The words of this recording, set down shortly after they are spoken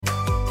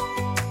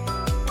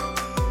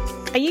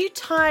Are you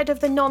tired of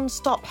the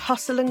non-stop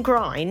hustle and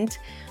grind?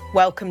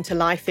 Welcome to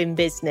Life in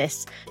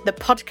Business, the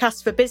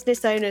podcast for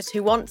business owners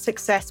who want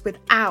success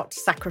without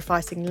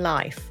sacrificing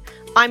life.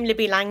 I'm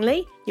Libby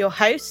Langley, your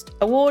host,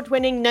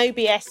 award-winning no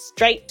BS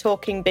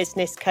straight-talking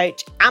business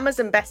coach,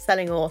 Amazon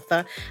best-selling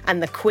author,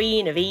 and the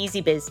queen of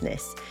easy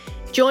business.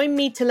 Join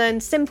me to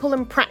learn simple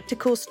and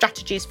practical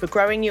strategies for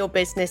growing your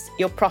business,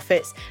 your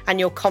profits, and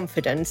your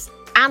confidence,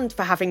 and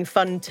for having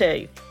fun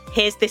too.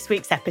 Here's this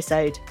week's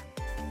episode.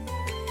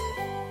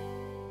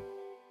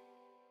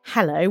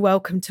 Hello,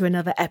 welcome to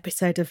another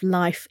episode of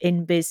Life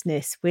in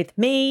Business with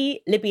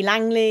me, Libby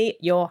Langley,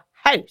 your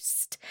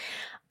host.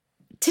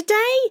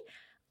 Today,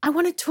 I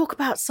want to talk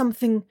about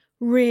something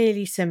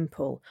really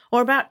simple,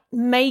 or about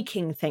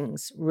making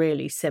things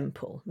really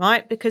simple,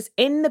 right? Because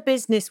in the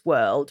business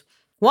world,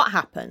 what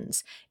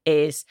happens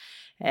is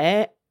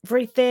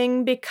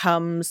everything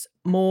becomes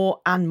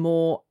more and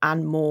more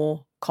and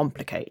more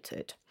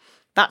complicated.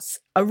 That's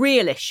a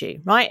real issue,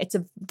 right? It's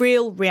a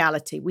real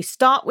reality. We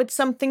start with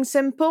something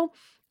simple,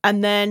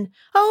 and then,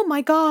 oh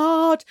my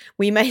God,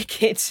 we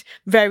make it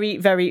very,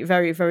 very,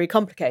 very, very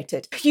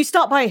complicated. You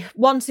start by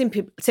one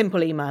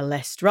simple email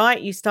list, right?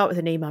 You start with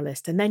an email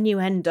list, and then you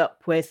end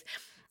up with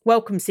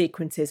welcome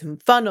sequences and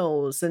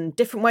funnels and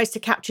different ways to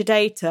capture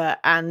data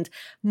and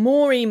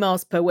more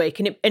emails per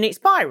week. And it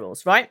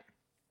spirals, right?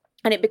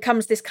 And it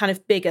becomes this kind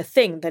of bigger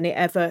thing than it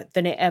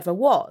ever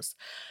was.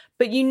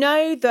 But you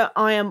know that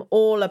I am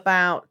all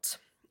about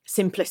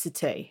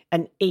simplicity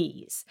and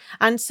ease.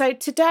 And so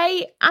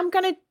today I'm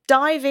going to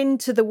dive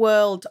into the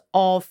world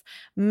of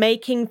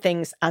making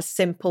things as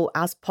simple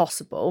as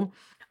possible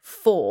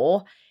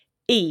for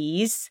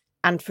ease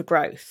and for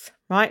growth,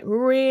 right?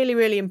 Really,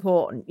 really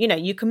important. You know,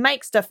 you can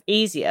make stuff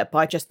easier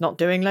by just not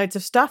doing loads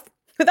of stuff,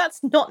 but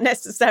that's not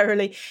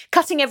necessarily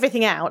cutting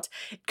everything out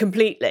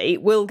completely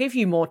will give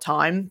you more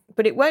time,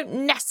 but it won't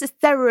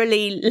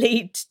necessarily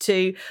lead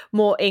to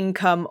more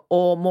income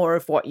or more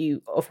of what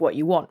you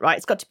want, right?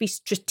 It's got to be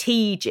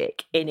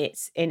strategic in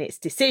its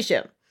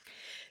decision.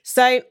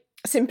 So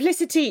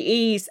simplicity,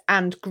 ease,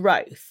 and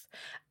growth.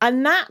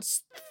 And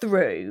that's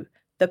through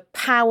the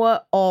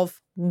power of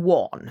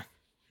one,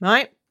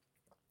 right?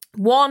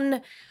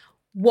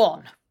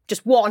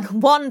 Just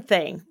one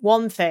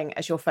thing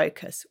as your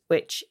focus,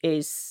 which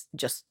is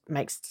just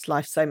makes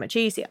life so much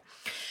easier.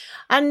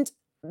 And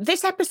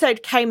this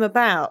episode came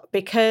about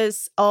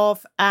because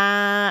of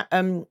a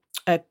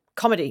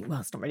comedy,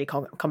 well, it's not really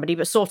comedy,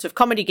 but sort of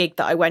comedy gig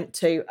that I went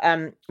to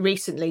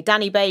recently.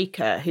 Danny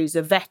Baker, who's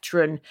a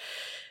veteran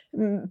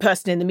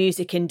person in the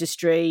music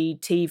industry,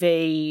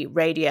 TV,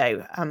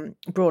 radio,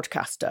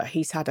 broadcaster.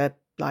 He's had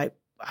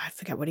I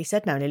forget what he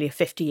said now, nearly a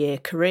 50-year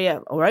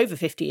career or over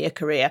 50-year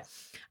career.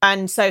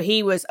 And so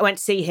I went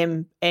to see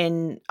him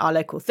in our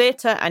local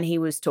theatre, and he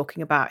was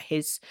talking about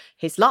his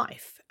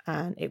life.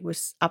 And it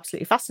was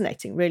absolutely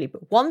fascinating, really.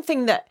 But one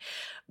thing that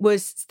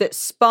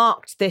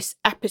sparked this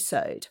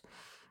episode,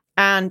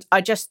 and I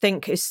just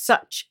think is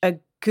such a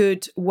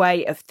good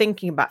way of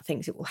thinking about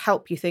things, it will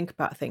help you think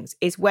about things,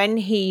 is when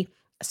he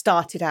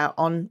started out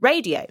on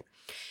radio.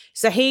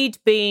 So he'd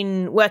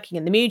been working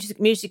in the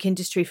music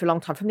industry for a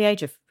long time, from the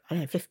age of,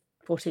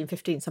 14,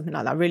 15, something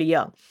like that, really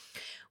young.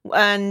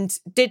 And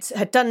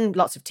had done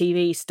lots of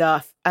TV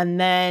stuff, and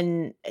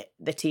then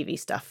the TV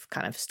stuff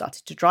kind of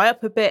started to dry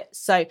up a bit.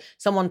 So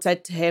someone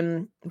said to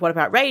him, what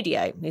about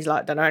radio? He's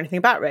like, I don't know anything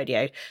about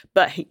radio.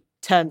 But it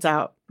turns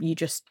out you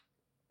just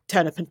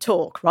turn up and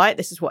talk, right?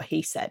 This is what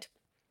he said.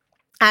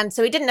 And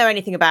so he didn't know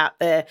anything about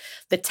the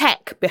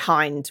tech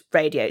behind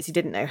radios. He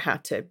didn't know how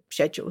to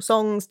schedule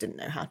songs, didn't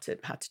know how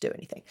to do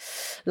anything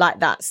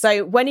like that.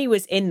 So when he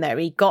was in there,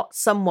 he got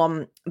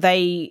someone,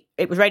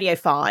 it was Radio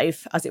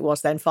 5, as it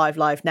was then, 5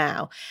 Live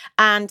now.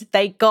 And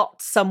they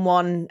got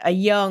someone, a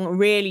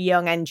really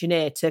young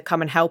engineer, to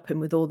come and help him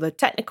with all the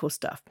technical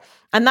stuff.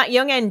 And that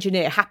young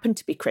engineer happened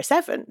to be Chris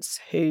Evans,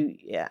 who,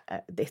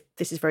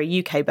 this is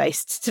very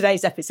UK-based,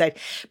 today's episode.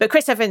 But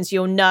Chris Evans,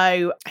 you'll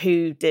know,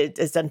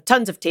 has done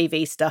tons of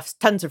TV stuff,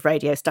 tons of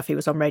radio stuff. He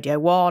was on Radio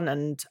 1,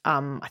 and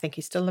I think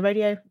he's still on the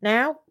radio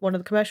now, one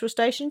of the commercial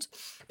stations.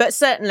 But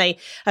certainly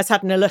has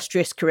had an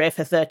illustrious career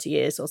for 30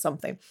 years or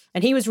something.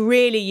 And he was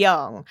really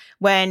young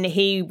when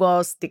he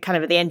was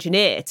the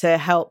engineer to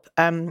help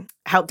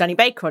Danny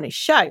Baker on his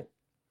show.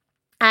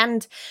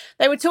 And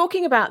they were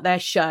talking about their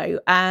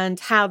show and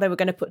how they were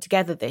going to put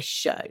together this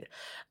show.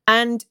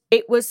 And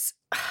it was,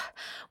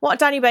 what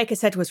Danny Baker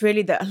said was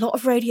really that a lot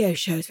of radio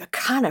shows are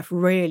kind of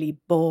really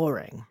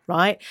boring,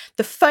 right?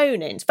 The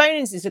phone-ins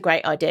is a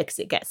great idea because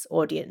it gets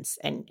audience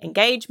and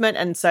engagement.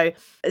 And so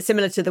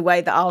similar to the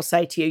way that I'll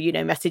say to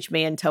you, message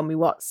me and tell me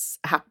what's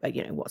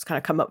happened, what's kind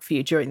of come up for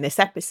you during this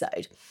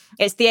episode.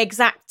 It's the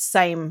exact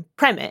same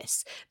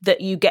premise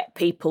that you get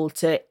people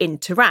to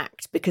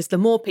interact, because the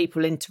more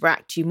people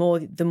interact,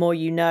 the more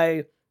you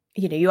know,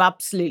 you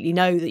absolutely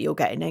know that you're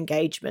getting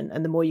engagement,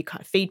 and the more you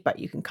kind of feedback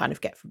you can kind of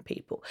get from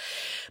people.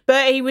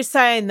 But he was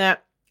saying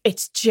that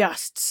it's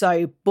just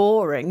so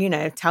boring.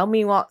 Tell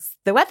me what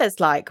the weather's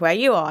like where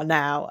you are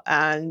now,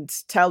 and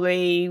tell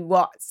me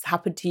what's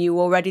happened to you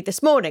already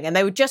this morning. And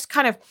they were just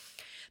kind of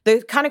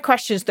the kind of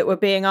questions that were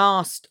being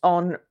asked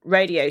on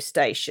radio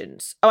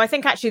stations. Oh, I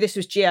think actually this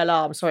was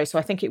GLR. I'm sorry. So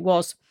I think it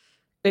was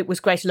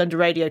Greater London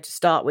Radio to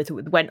start with.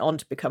 It went on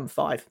to become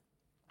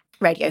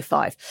Radio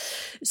 5.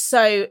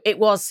 So it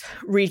was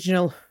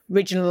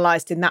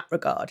regionalised in that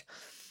regard.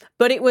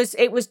 But it was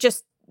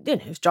just,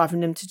 it was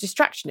driving them to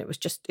distraction. It was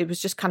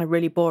just kind of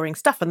really boring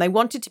stuff. And they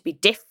wanted to be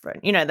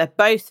different. They're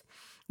both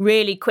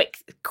really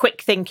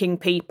quick thinking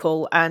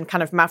people and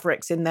kind of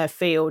mavericks in their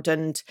field,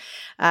 and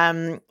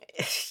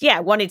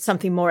wanted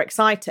something more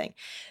exciting.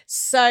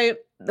 So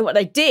what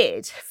they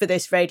did for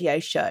this radio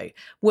show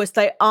was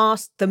they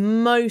asked the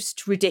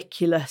most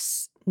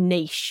ridiculous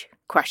niche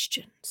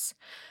questions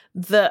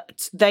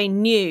that they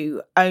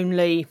knew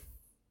only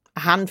a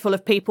handful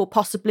of people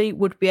possibly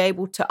would be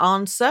able to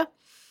answer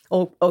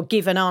or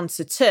give an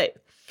answer to.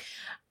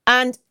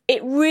 And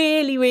it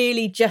really,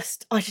 really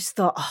I just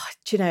thought,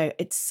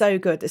 it's so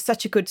good. It's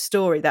such a good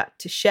story that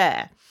to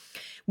share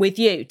with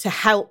you to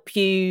help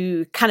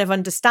you kind of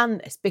understand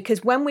this.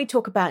 Because when we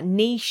talk about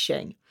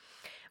niching,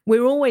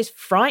 we're always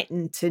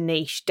frightened to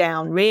niche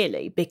down,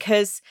 really,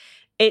 because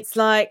it's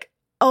like,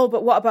 oh,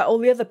 but what about all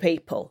the other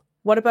people?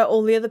 What about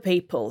all the other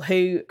people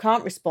who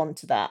can't respond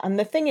to that? And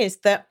the thing is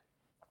that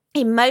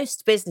in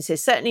most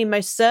businesses, certainly in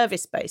most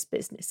service-based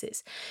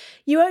businesses,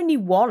 you only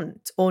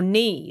want or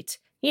need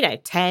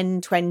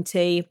 10,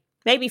 20,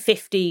 maybe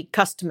 50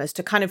 customers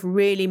to kind of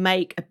really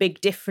make a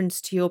big difference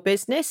to your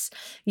business.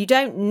 You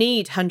don't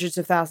need hundreds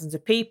of thousands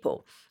of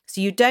people. So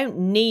you don't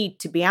need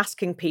to be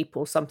asking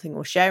people something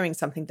or sharing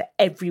something that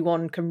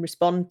everyone can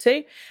respond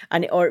to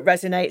or it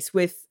resonates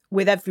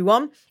with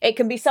everyone. It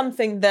can be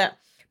something that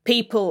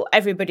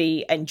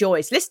everybody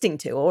enjoys listening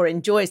to or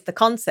enjoys the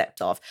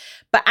concept of,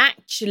 but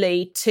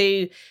actually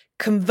to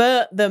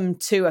convert them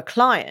to a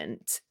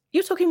client,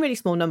 you're talking really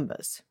small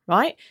numbers,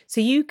 right? So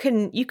you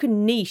can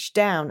niche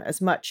down as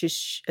much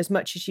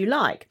as you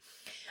like.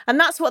 And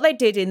that's what they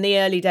did in the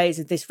early days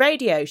of this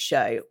radio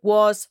show,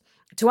 was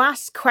to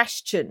ask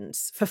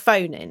questions for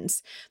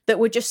phone-ins that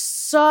were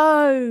just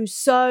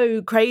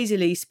so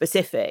crazily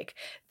specific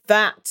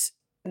that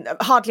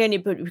hardly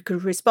anybody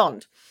could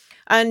respond.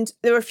 And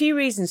there are a few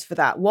reasons for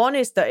that. One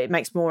is that it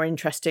makes more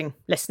interesting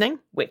listening,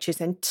 which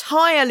is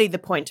entirely the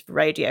point of a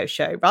radio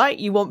show, right?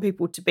 You want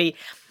people to be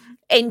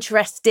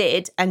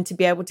interested and to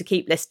be able to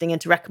keep listening and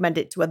to recommend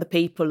it to other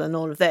people and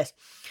all of this.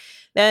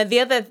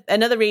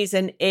 Another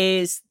reason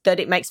is that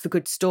it makes for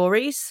good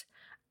stories,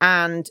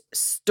 and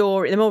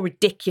the more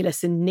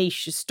ridiculous and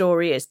niche a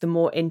story is, the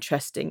more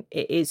interesting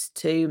it is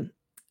to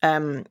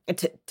kind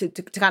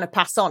of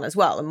pass on as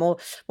well, and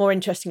more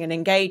interesting and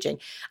engaging.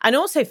 And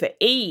also for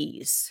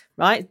ease,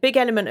 right? Big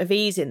element of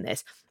ease in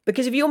this,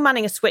 because if you're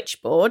manning a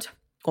switchboard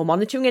or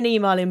monitoring an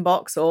email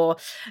inbox or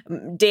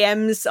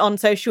DMs on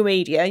social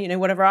media,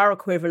 whatever our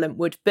equivalent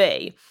would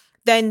be,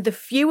 then the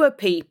fewer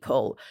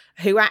people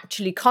who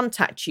actually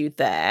contact you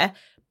there,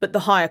 but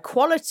the higher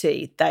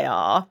quality they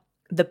are,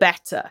 the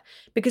better.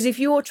 Because if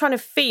you're trying to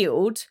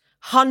field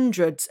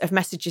hundreds of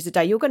messages a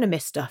day, you're going to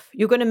miss stuff.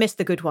 You're going to miss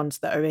the good ones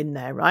that are in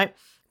there, right?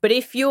 But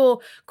if your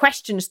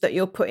questions that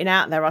you're putting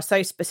out there are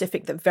so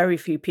specific that very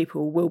few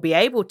people will be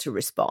able to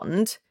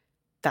respond,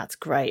 that's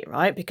great,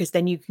 right? Because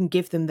then you can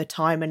give them the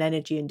time and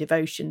energy and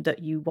devotion that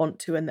you want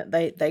to and that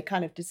they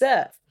kind of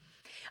deserve.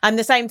 And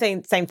the same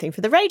thing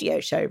for the radio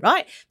show,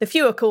 right? The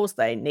fewer calls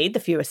they need, the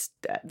fewer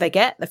they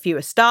get, the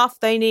fewer staff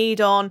they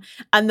need on,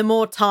 and the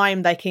more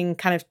time they can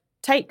kind of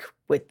take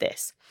with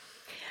this.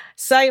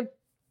 So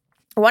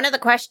one of the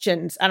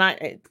questions,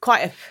 and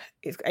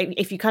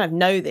if you kind of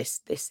know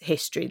this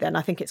history, then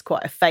I think it's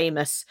quite a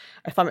famous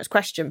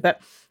question. But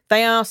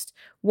they asked,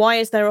 "Why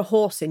is there a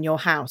horse in your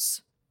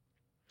house?"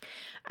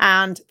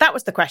 And that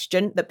was the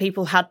question that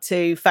people had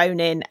to phone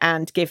in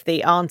and give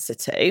the answer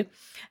to,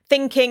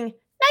 thinking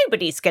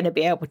nobody's going to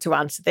be able to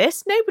answer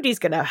this. Nobody's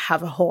going to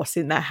have a horse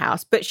in their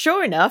house. But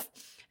sure enough,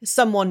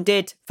 someone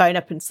did phone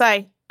up and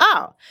say,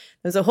 "Oh,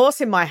 there's a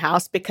horse in my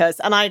house because,"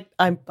 and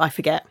I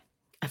forget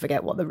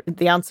what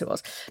the answer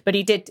was, but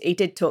he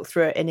did talk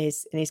through it in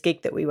his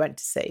gig that we went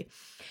to see.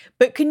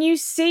 But can you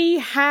see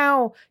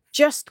how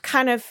just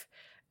kind of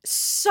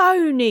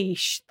so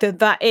niche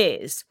that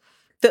is,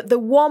 that the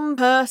one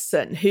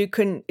person who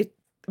can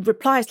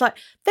replies like,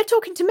 "They're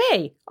talking to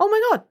me. Oh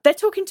my God, they're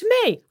talking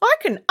to me. I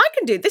can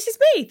do it. This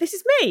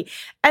is me.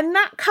 And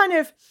that kind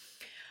of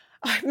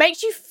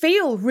makes you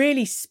feel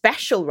really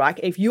special, right?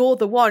 If you're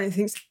the one who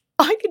thinks,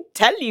 "I can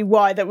tell you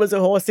why there was a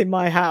horse in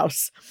my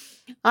house.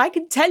 I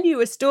can tell you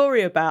a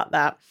story about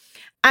that."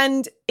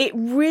 And it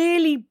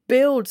really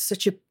builds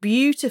such a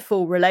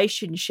beautiful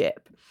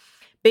relationship,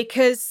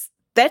 because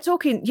they're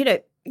talking,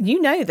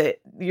 you know that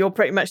you're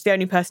pretty much the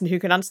only person who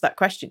can answer that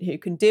question, who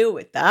can deal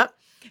with that,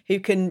 who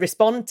can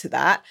respond to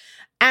that.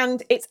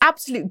 And it's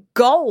absolute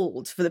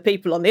gold for the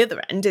people on the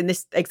other end, in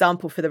this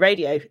example for the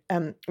radio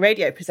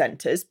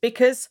presenters,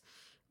 because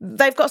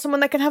they've got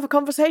someone they can have a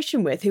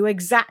conversation with who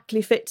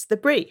exactly fits the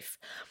brief.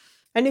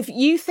 And if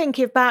you think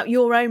about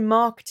your own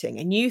marketing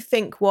and you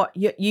think what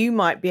you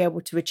might be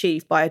able to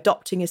achieve by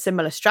adopting a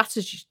similar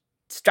strategy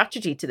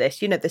strategy to this,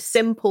 the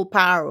simple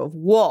power of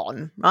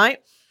one, right?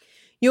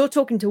 You're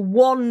talking to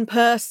one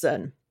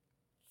person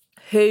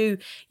who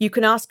you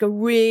can ask a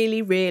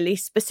really, really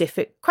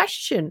specific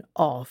question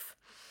of.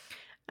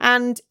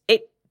 And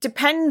it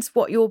depends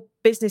what your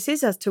business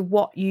is as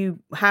to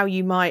how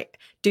you might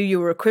do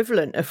your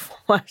equivalent of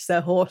what's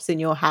a horse in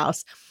your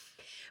house.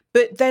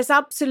 But there's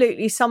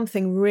absolutely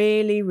something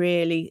really,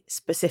 really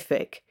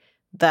specific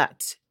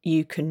that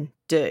you can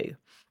do.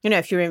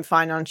 If you're in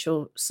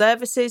financial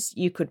services,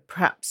 you could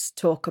perhaps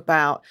talk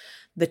about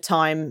the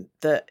time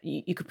that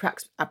you could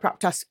perhaps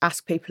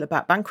ask people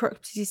about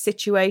bankruptcy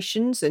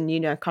situations, and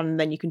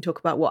then you can talk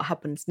about what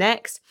happens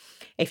next.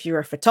 If you're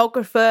a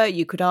photographer,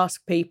 you could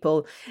ask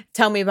people,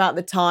 tell me about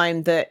the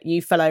time that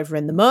you fell over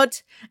in the mud.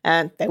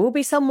 And there will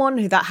be someone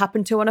who that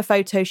happened to on a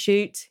photo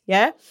shoot.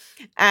 Yeah.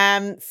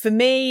 For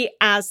me,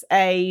 as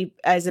a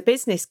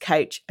business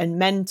coach and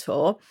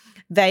mentor,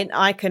 then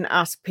I can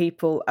ask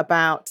people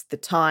about the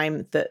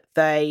time that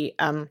they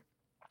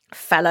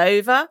fell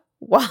over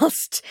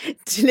whilst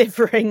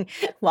delivering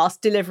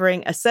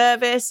a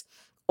service,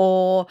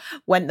 or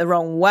went the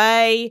wrong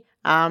way,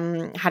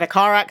 had a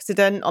car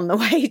accident on the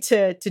way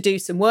to do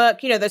some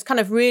work. Those kind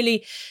of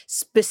really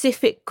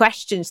specific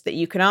questions that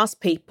you can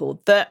ask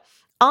people that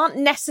aren't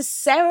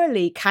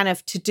necessarily kind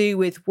of to do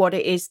with what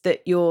it is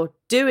that you're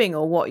doing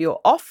or what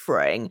you're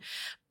offering,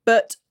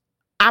 but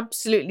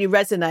absolutely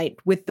resonate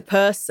with the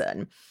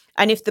person.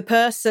 And if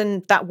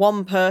that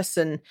one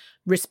person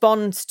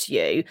responds to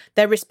you,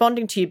 they're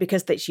responding to you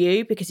because it's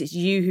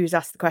you who's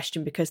asked the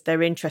question, because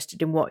they're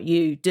interested in what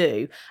you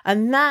do.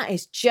 And that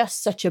is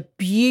just such a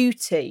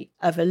beauty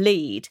of a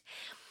lead,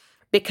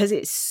 because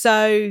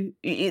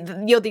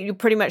you're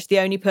pretty much the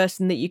only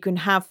person that you can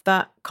have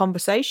that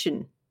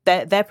conversation.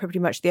 They're pretty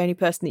much the only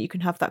person that you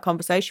can have that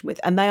conversation with.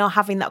 And they are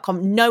having that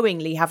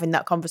knowingly having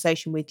that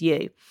conversation with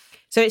you.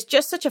 So it's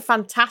just such a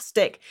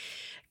fantastic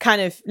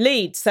kind of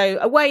lead. So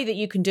a way that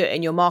you can do it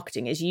in your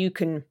marketing is you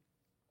can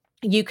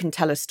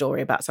tell a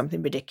story about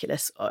something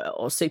ridiculous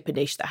or super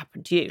niche that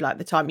happened to you, like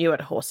the time you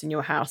had a horse in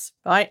your house,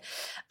 right?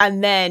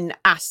 And then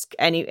ask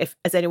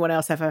has anyone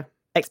else ever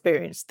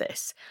experienced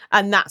this?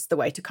 And that's the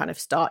way to kind of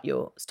start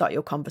your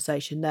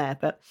conversation there.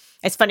 But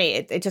it's funny,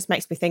 it just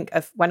makes me think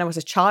of when I was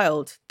a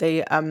child,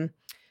 the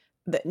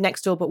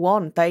next door but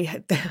one, they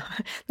had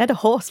a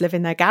horse live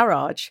in their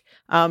garage,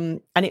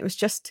 and it was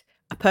just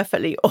a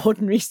perfectly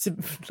ordinary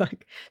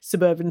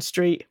suburban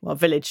street,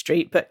 village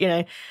street, but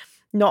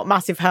not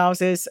massive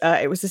houses.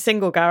 It was a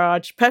single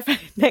garage,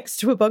 perfect next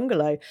to a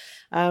bungalow.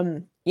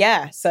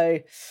 So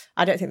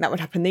I don't think that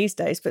would happen these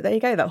days, but there you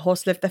go. That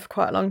horse lived there for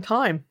quite a long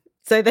time.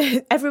 So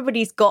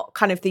everybody's got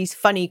kind of these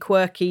funny,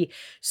 quirky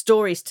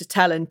stories to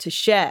tell and to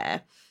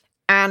share,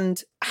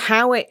 and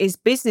how it is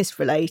business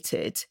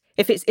related.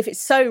 If it's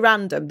so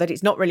random that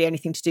it's not really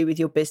anything to do with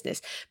your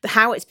business, but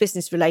how it's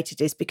business related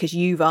is because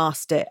you've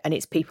asked it, and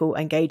it's people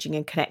engaging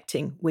and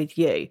connecting with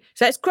you.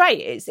 So it's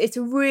great. It's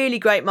a really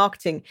great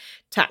marketing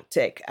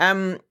tactic.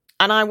 And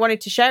I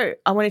wanted to share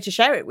it. I wanted to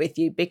share it with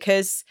you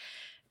because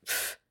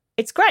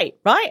it's great,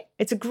 right?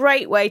 It's a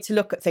great way to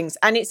look at things,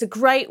 and it's a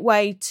great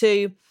way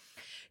to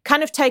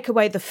kind of take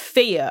away the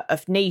fear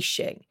of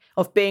niching,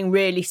 of being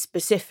really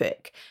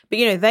specific.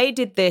 But they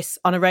did this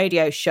on a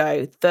radio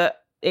show that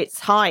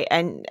it's high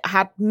and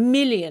had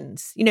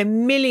millions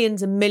and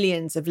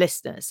millions of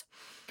listeners.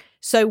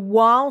 So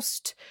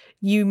whilst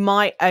you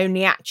might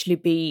only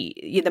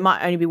there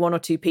might only be one or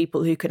two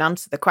people who can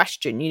answer the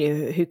question,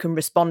 who can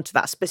respond to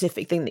that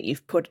specific thing that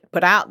you've put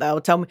out there.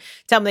 Or tell me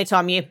the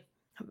time you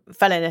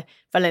fell in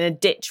a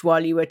ditch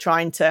while you were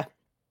trying to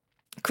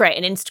create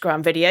an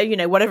Instagram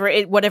video,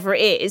 whatever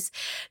it is,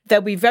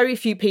 there'll be very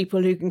few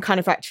people who can kind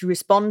of actually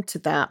respond to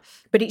that.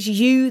 But it's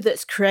you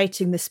that's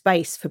creating the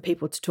space for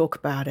people to talk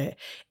about it.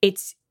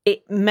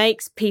 It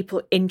makes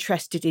people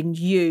interested in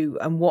you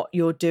and what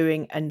you're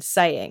doing and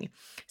saying.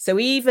 So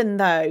even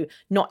though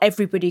not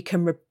everybody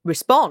can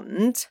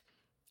respond,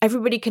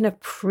 everybody can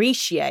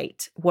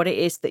appreciate what it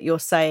is that you're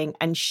saying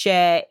and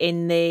share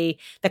in the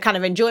kind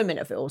of enjoyment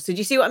of it all. So do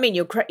you see what I mean?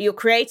 You're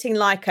creating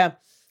like a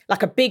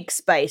big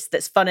space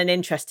that's fun and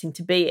interesting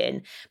to be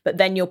in, but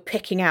then you're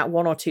picking out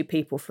one or two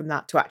people from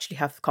that to actually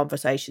have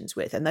conversations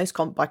with. And those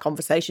by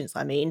conversations,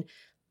 I mean,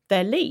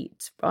 they're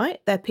leads, right?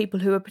 They're people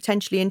who are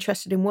potentially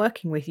interested in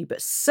working with you,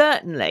 but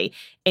certainly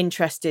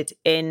interested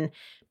in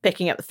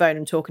picking up the phone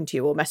and talking to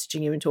you, or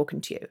messaging you and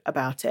talking to you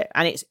about it.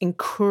 And it's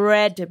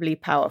incredibly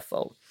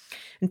powerful.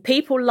 And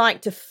people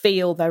like to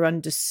feel they're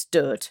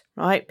understood,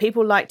 right?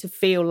 People like to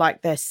feel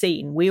like they're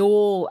seen. We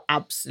all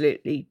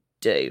absolutely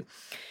do.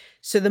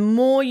 So the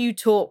more you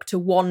talk to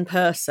one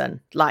person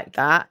like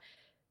that,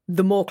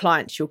 the more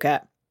clients you'll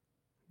get,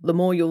 the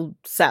more you'll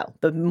sell,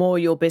 the more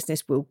your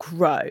business will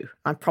grow.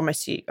 I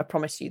promise you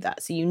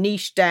that. So you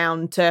niche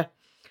down to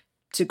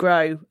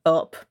grow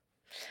up,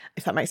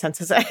 if that makes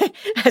sense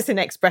as an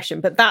expression.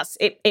 But that's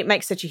it. It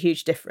makes such a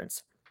huge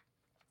difference.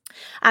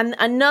 And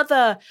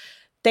another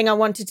thing I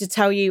wanted to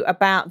tell you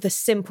about the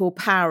simple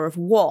power of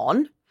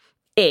one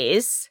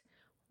is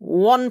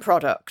one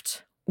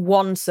product,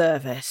 one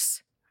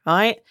service.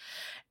 Right?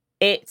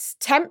 it's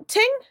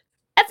tempting,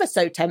 ever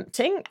so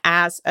tempting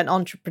as an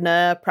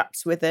entrepreneur,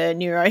 perhaps with a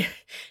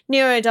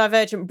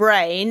neurodivergent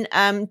brain,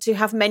 to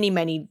have many,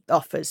 many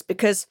offers.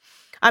 Because,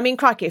 I mean,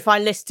 crikey, if I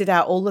listed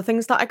out all the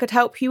things that I could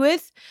help you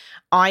with,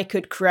 I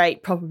could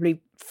create probably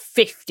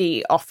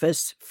 50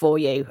 offers for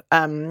you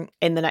in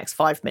the next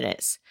 5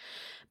 minutes.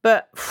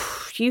 But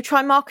you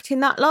try marketing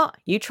that lot,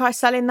 you try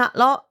selling that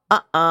lot,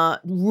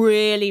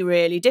 really,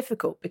 really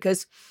difficult,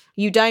 because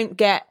you don't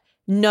get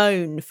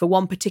known for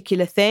one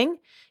particular thing.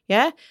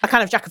 Yeah, I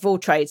kind of jack of all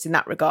trades in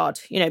that regard,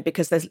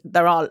 because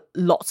there are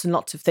lots and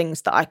lots of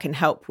things that I can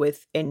help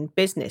with in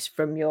business,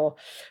 from your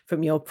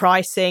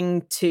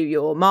pricing to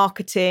your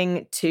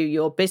marketing to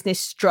your business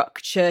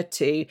structure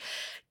to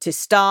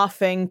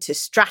staffing to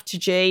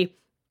strategy,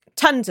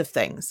 tons of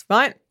things,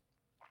 right?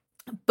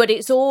 But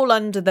it's all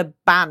under the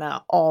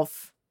banner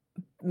of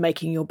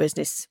making your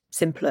business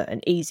simpler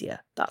and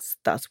easier.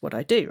 That's what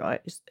I do,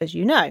 right? As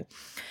you know.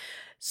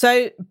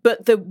 So,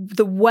 but the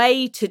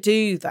way to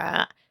do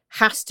that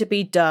has to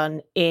be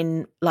done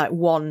in like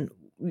one.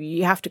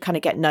 You have to kind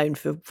of get known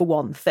for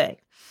one thing.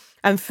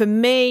 And for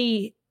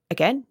me,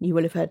 again, you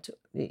will have heard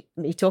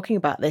me talking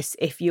about this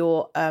if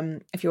you're a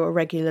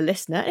regular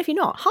listener. And if you're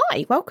not,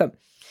 hi, welcome.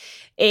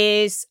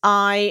 Is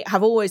I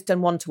have always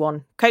done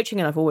one-to-one coaching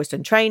and I've always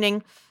done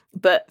training.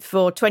 But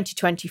for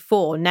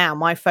 2024, now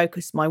my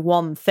focus, my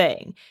one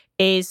thing,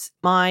 is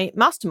my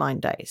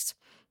mastermind days.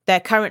 They're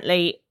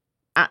currently,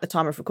 at the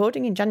time of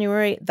recording in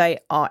January, they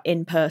are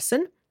in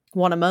person,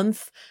 one a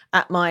month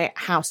at my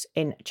house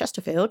in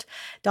Chesterfield,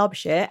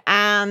 Derbyshire.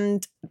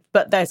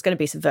 But there's going to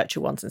be some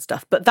virtual ones and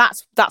stuff. But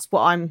that's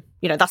what I'm,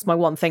 that's my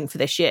one thing for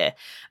this year.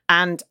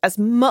 And as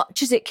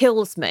much as it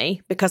kills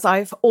me, because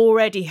I've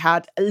already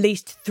had at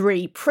least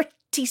 3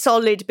 pretty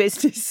solid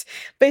business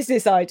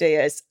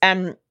ideas,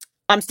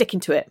 I'm sticking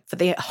to it for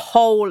the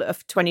whole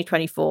of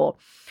 2024.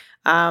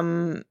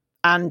 And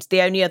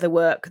the only other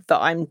work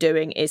that I'm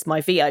doing is my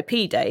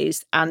VIP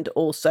days, and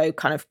also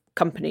kind of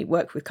company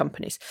work with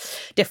companies,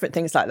 different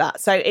things like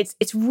that. So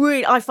it's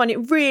really, I find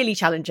it really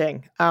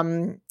challenging.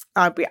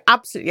 I'll be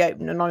absolutely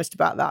open and honest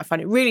about that. I find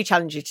it really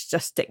challenging to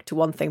just stick to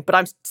one thing, but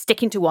I'm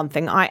sticking to one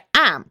thing. I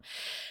am,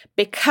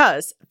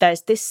 because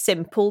there's this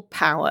simple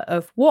power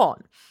of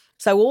one.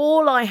 So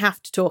all I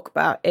have to talk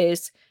about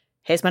is,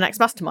 here's my next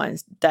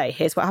mastermind day.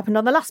 Here's what happened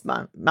on the last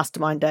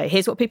mastermind day.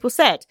 Here's what people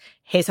said.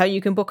 Here's how you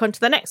can book onto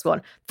the next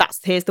one.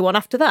 Here's the one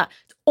after that.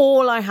 It's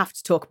all I have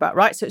to talk about,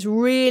 right? So it's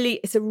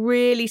a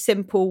really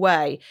simple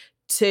way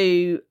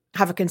to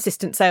have a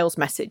consistent sales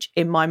message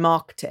in my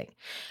marketing.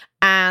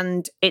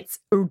 And it's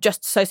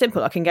just so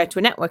simple. I can go to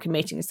a networking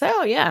meeting and say,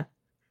 oh yeah,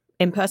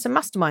 in-person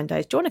mastermind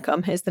days. Do you want to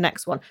come? Here's the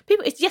next one.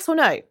 People, it's yes or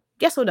no.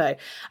 Yes or no.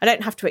 I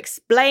don't have to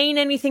explain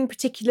anything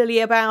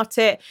particularly about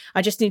it.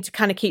 I just need to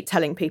kind of keep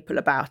telling people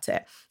about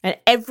it. And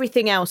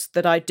everything else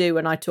that I do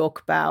and I talk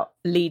about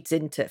feeds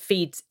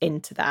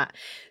into that.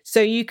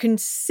 So you can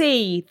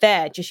see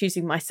there, just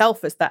using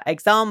myself as that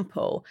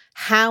example,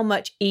 how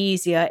much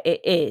easier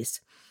it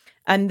is.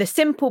 And the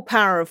simple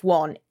power of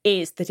one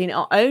is that it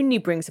not only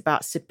brings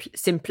about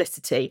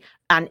simplicity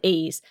and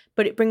ease,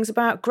 but it brings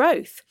about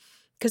growth.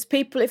 Because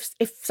people, if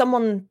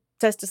someone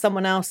says to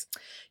someone else,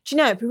 do you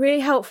know, it'd be really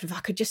helpful if I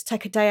could just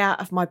take a day out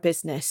of my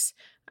business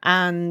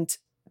and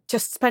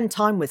just spend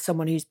time with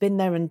someone who's been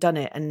there and done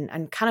it,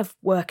 and kind of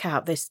work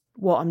out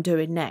what I'm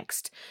doing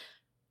next.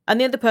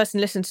 And the other person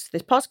listened to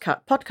this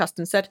podcast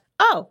and said,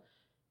 oh,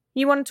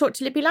 you want to talk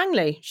to Libby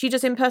Langley? She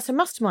does in-person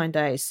mastermind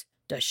days.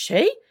 Does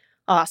she?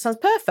 Oh, that sounds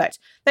perfect.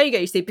 There you go,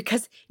 you see,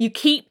 because you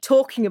keep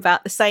talking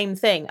about the same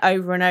thing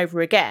over and over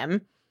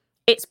again,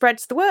 it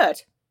spreads the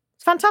word.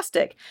 It's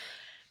fantastic.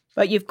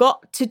 But you've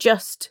got to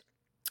just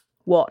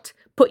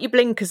put your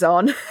blinkers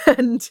on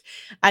and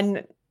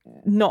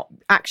not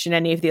action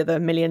any of the other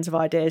millions of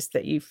ideas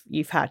that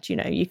you've had.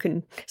 You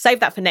can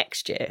save that for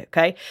next year,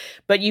 okay?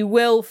 But you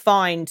will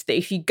find that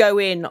if you go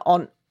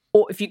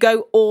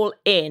all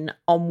in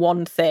on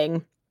one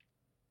thing,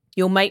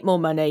 you'll make more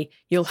money,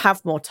 you'll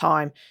have more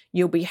time,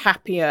 you'll be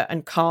happier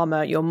and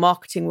calmer, your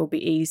marketing will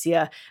be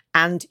easier,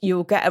 and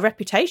you'll get a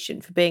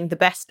reputation for being the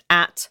best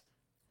at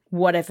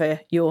whatever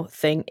your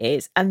thing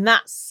is. And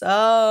that's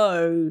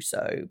so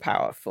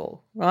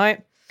powerful,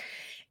 right?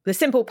 The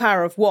simple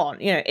power of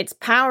one, its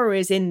power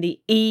is in the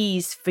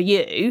ease for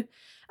you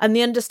and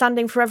the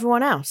understanding for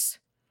everyone else.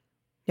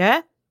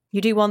 Yeah?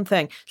 You do one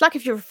thing. It's like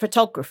if you're a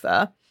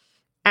photographer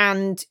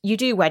and you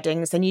do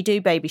weddings and you do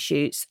baby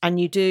shoots and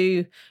you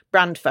do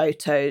brand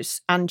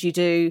photos and you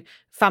do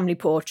family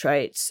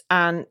portraits,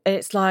 and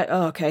it's like,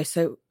 oh, okay,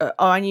 so,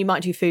 and you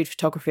might do food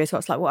photography. So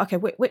it's like, well, okay,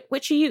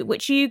 which are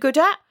you good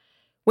at?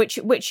 Which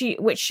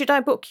should I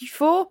book you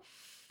for?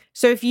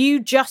 So if you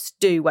just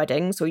do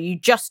weddings, or you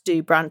just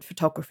do brand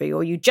photography,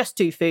 or you just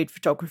do food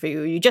photography,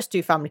 or you just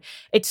do family,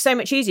 it's so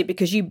much easier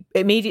because you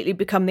immediately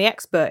become the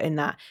expert in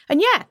that.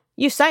 And yeah,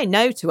 you say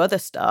no to other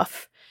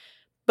stuff,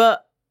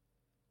 but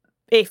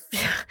if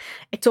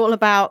it's all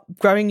about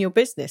growing your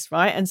business,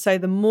 right? And so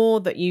the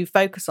more that you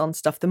focus on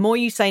stuff, the more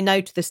you say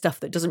no to the stuff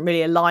that doesn't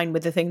really align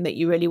with the thing that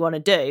you really want to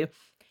do,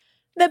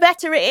 the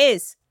better it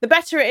is. The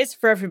better it is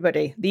for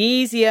everybody. The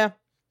easier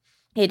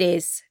it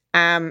is,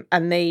 and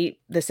the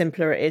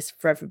simpler it is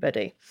for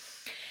everybody.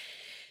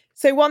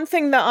 So one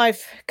thing that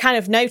I've kind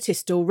of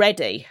noticed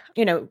already,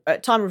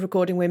 at time of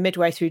recording, we're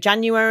midway through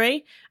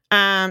January,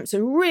 so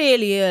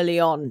really early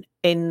on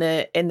in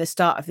the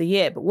start of the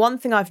year. But one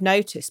thing I've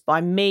noticed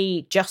by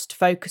me just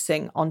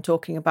focusing on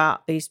talking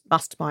about these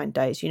mastermind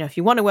days, if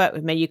you want to work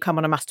with me, you come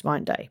on a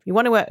mastermind day. If you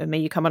want to work with me,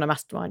 you come on a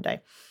mastermind day.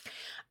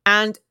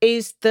 And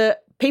is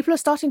that people are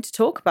starting to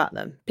talk about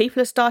them.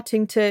 People are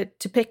starting to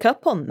pick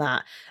up on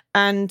that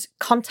and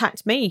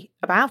contact me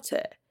about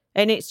it.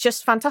 And it's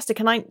just fantastic.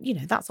 And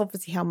that's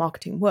obviously how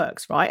marketing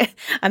works, right?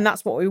 And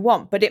that's what we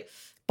want. But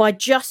by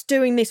just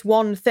doing this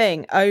one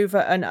thing over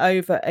and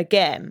over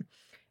again,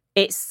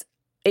 it's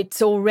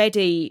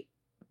already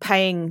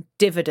paying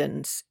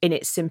dividends in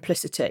its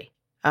simplicity.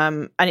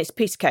 And it's a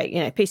piece of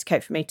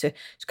cake for me to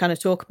kind of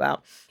talk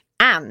about.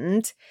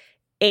 And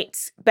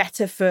it's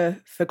better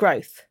for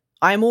growth.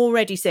 I'm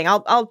already seeing,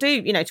 I'll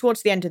do,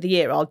 towards the end of the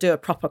year, I'll do a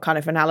proper kind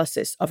of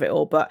analysis of it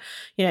all. But,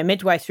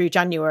 midway through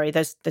January,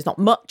 there's not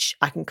much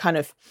I can kind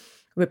of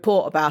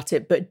report about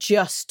it, but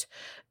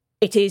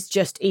it is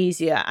just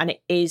easier, and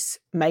it is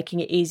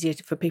making it easier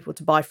for people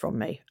to buy from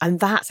me.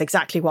 And that's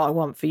exactly what I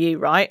want for you,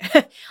 right?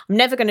 I'm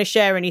never going to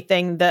share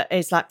anything that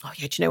is like, oh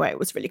yeah, do you know what? It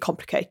was really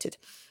complicated.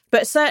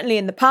 But certainly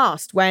in the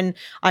past, when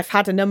I've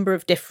had a number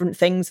of different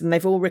things and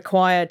they've all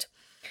required,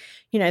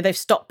 they've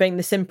stopped being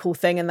the simple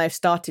thing and they've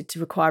started to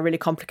require really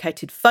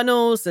complicated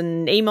funnels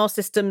and email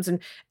systems. And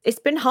it's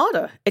been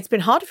harder. It's been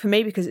harder for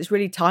me because it's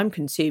really time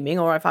consuming,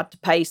 or I've had to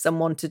pay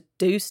someone to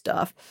do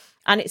stuff.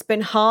 And it's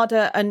been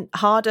harder and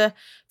harder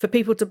for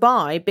people to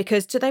buy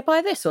because do they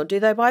buy this or do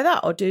they buy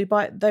that or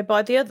they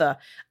buy the other?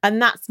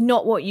 And that's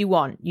not what you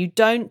want. You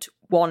don't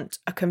want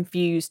a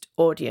confused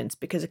audience,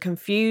 because a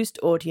confused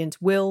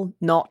audience will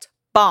not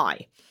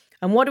buy.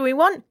 And what do we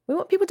want? We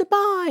want people to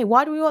buy.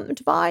 Why do we want them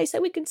to buy? So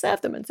we can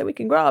serve them and so we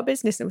can grow our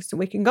business and so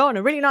we can go on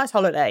a really nice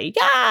holiday.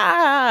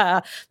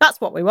 Yeah,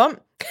 that's what we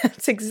want.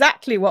 That's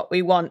exactly what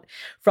we want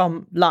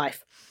from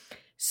life.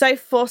 So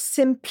for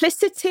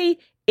simplicity,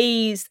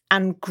 ease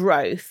and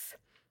growth,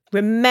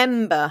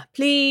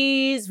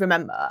 please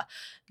remember,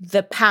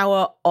 the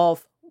power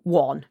of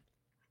one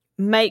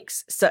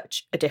makes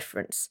such a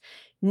difference.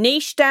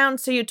 Niche down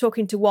so you're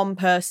talking to one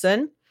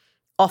person,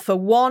 offer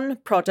one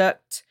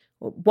product,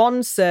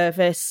 one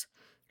service,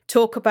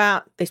 talk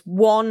about this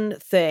one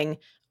thing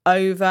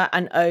over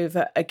and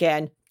over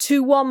again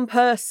to one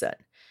person,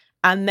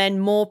 and then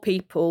more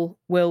people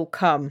will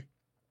come.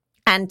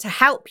 And to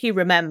help you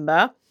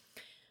remember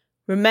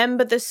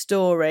the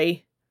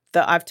story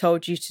that I've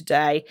told you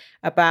today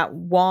about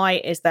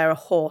why is there a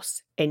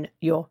horse in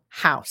your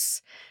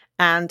house.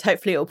 And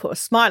hopefully it will put a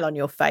smile on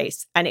your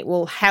face, and it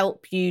will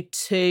help you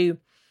to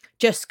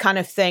just kind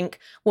of think,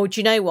 well,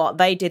 do you know what?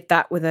 They did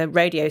that with a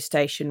radio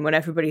station when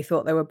everybody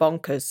thought they were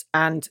bonkers.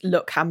 And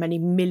look how many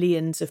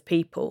millions of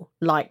people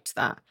liked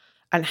that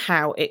and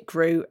how it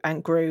grew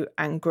and grew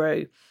and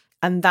grew.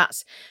 And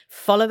that's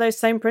follow those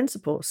same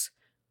principles.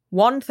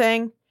 One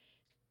thing,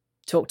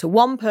 talk to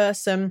one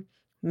person,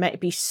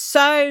 maybe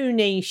so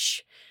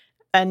niche,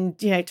 and,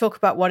 talk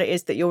about what it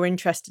is that you're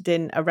interested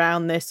in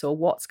around this or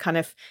what's kind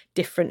of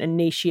different and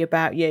nichey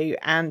about you.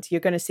 And you're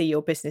going to see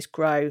your business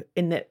grow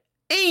in the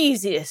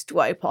easiest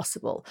way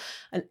possible.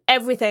 And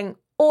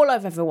all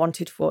I've ever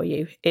wanted for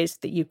you is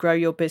that you grow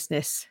your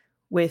business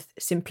with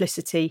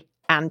simplicity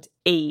and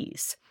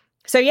ease.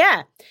 So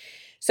yeah.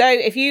 So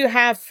if you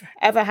have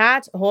ever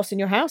had a horse in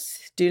your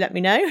house, do let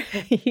me know.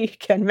 You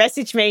can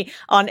message me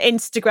on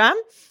Instagram.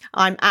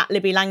 I'm at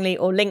Libby Langley,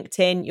 or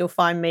LinkedIn. You'll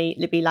find me,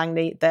 Libby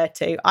Langley, there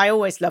too. I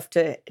always love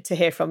to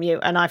hear from you.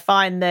 And I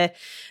find the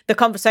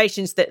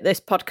conversations that this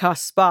podcast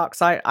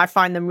sparks, I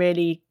find them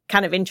really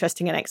kind of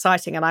interesting and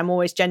exciting. And I'm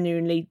always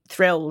genuinely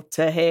thrilled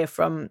to hear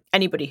from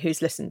anybody who's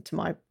listened to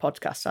my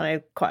podcast. I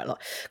know quite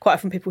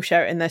often people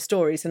share it in their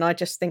stories, and I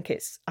just think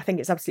it's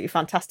absolutely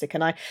fantastic.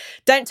 And I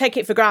don't take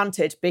it for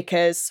granted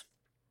because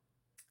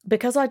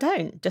I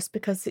don't, just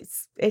because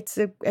it's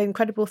an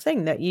incredible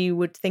thing that you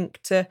would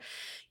think to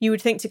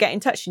get in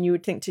touch and you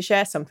would think to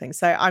share something.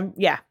 So I'm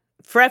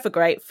forever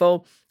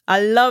grateful. I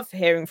love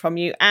hearing from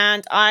you,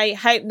 and I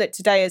hope that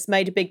today has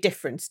made a big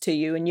difference to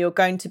you, and you're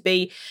going to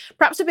be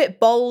perhaps a bit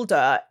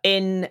bolder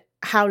in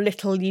how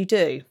little you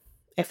do,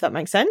 if that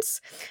makes sense.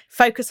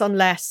 Focus on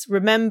less,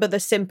 remember the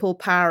simple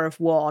power of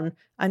one,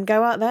 and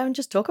go out there and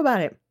just talk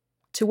about it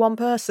to one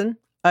person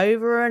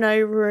over and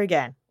over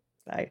again.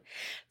 So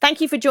thank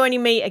you for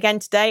joining me again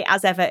today.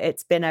 As ever,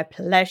 it's been a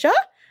pleasure,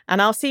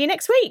 and I'll see you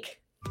next week.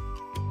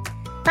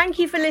 Thank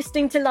you for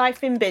listening to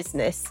Life in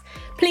Business.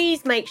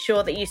 Please make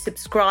sure that you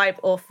subscribe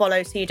or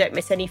follow so you don't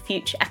miss any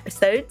future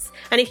episodes.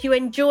 And if you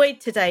enjoyed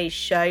today's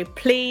show,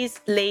 please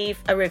leave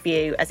a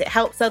review, as it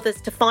helps others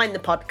to find the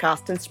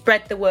podcast and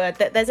spread the word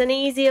that there's an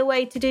easier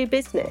way to do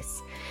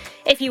business.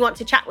 If you want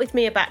to chat with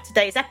me about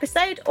today's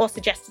episode or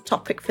suggest a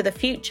topic for the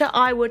future,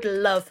 I would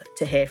love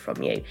to hear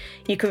from you.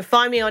 You can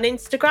find me on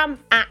Instagram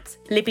at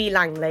Libby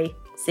Langley.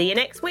 See you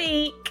next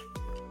week.